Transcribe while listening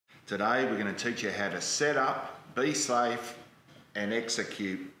Today we're going to teach you how to set up, be safe and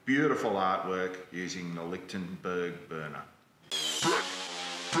execute beautiful artwork using the Lichtenberg burner.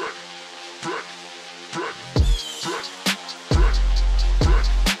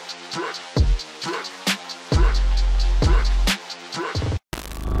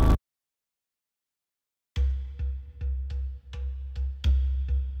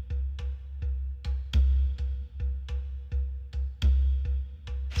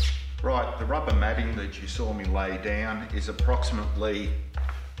 Right, the rubber matting that you saw me lay down is approximately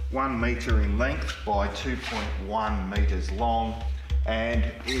 1 metre in length by 2.1 metres long, and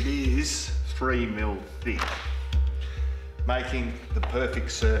it is 3 mil thick, making the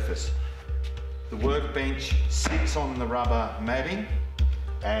perfect surface. The workbench sits on the rubber matting,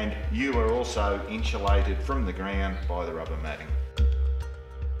 and you are also insulated from the ground by the rubber matting.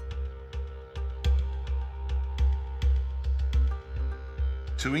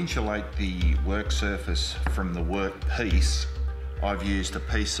 To insulate the work surface from the workpiece, I've used a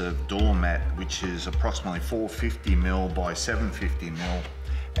piece of doormat which is approximately 450mm by 750mm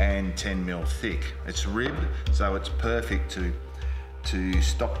and 10mm thick. It's ribbed, so it's perfect to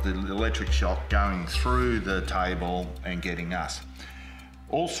stop the electric shock going through the table and getting us.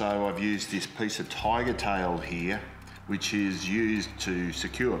 Also, I've used this piece of tiger tail here, which is used to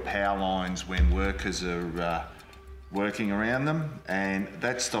secure power lines when workers are working around them, and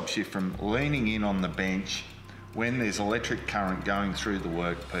that stops you from leaning in on the bench when there's electric current going through the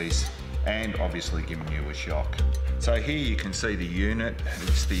workpiece and obviously giving you a shock. So here you can see the unit.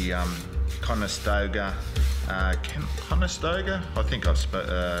 It's the Conestoga, Conestoga? I think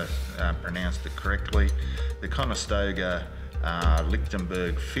I've pronounced it correctly. The Conestoga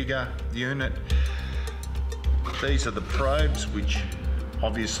Lichtenberg figure unit. These are the probes which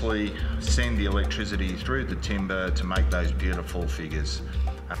obviously send the electricity through the timber to make those beautiful figures.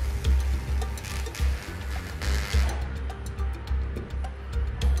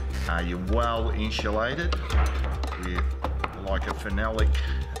 You're well insulated with like a phenolic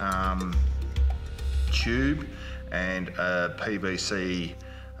tube and a PVC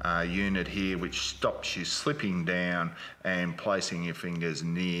unit here which stops you slipping down and placing your fingers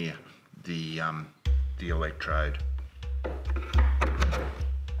near the electrode.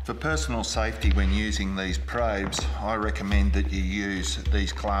 For personal safety when using these probes, I recommend that you use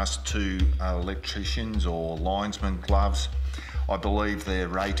these Class 2 electricians or linesman gloves. I believe they're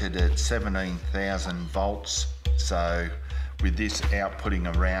rated at 17,000 volts, so with this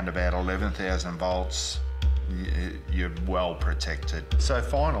outputting around about 11,000 volts, you're well protected. So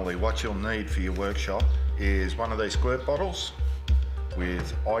finally, what you'll need for your workshop is one of these squirt bottles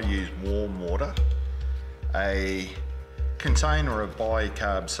with, I use warm water, a container of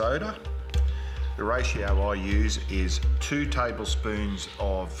bicarb soda. The ratio I use is 2 tablespoons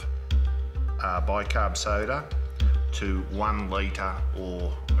of bicarb soda to 1 litre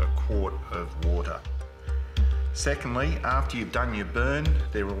or a quart of water. Secondly, after you've done your burn,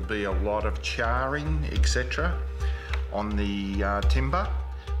 there will be a lot of charring, etc. on the timber,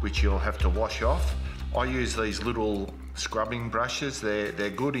 which you'll have to wash off. I use these little scrubbing brushes. They're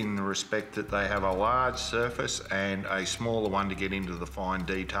good in the respect that they have a large surface and a smaller one to get into the fine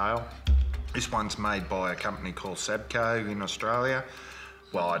detail. This one's made by a company called Sabco in Australia.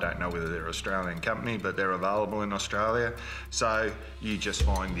 Well, I don't know whether they're an Australian company, but they're available in Australia. So you just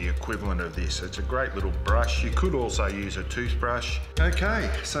find the equivalent of this. It's a great little brush. You could also use a toothbrush.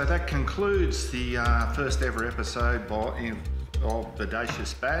 Okay, so that concludes the first ever episode of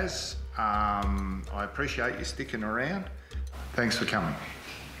Bodacious Baz. I appreciate you sticking around. Thanks for coming.